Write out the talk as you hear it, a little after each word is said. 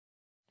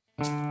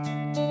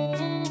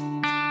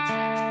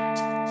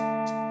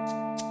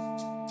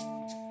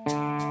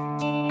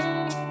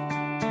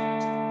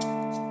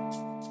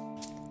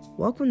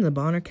Welcome to the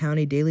Bonner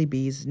County Daily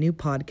Bee's new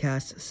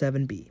podcast,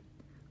 7B.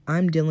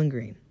 I'm Dylan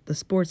Green, the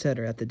sports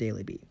editor at the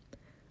Daily Bee.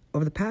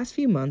 Over the past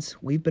few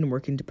months, we've been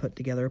working to put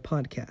together a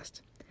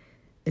podcast.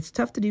 It's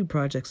tough to do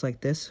projects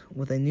like this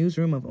with a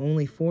newsroom of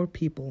only 4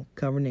 people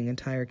covering an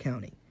entire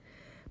county.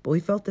 But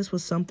we felt this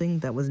was something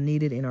that was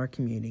needed in our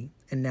community,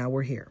 and now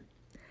we're here.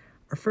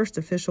 Our first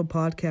official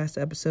podcast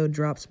episode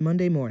drops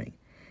Monday morning,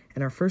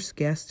 and our first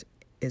guest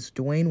is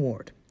Dwayne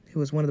Ward,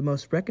 who is one of the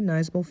most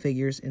recognizable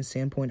figures in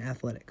Sandpoint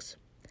athletics.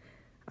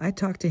 I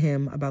talked to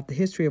him about the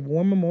history of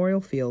War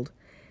Memorial Field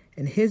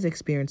and his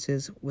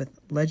experiences with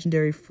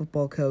legendary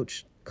football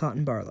coach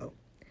Cotton Barlow.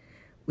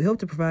 We hope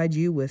to provide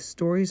you with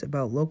stories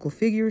about local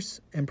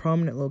figures and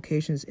prominent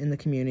locations in the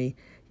community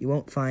you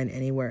won't find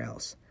anywhere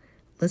else.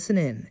 Listen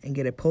in and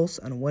get a pulse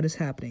on what is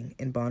happening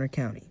in Bonner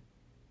County.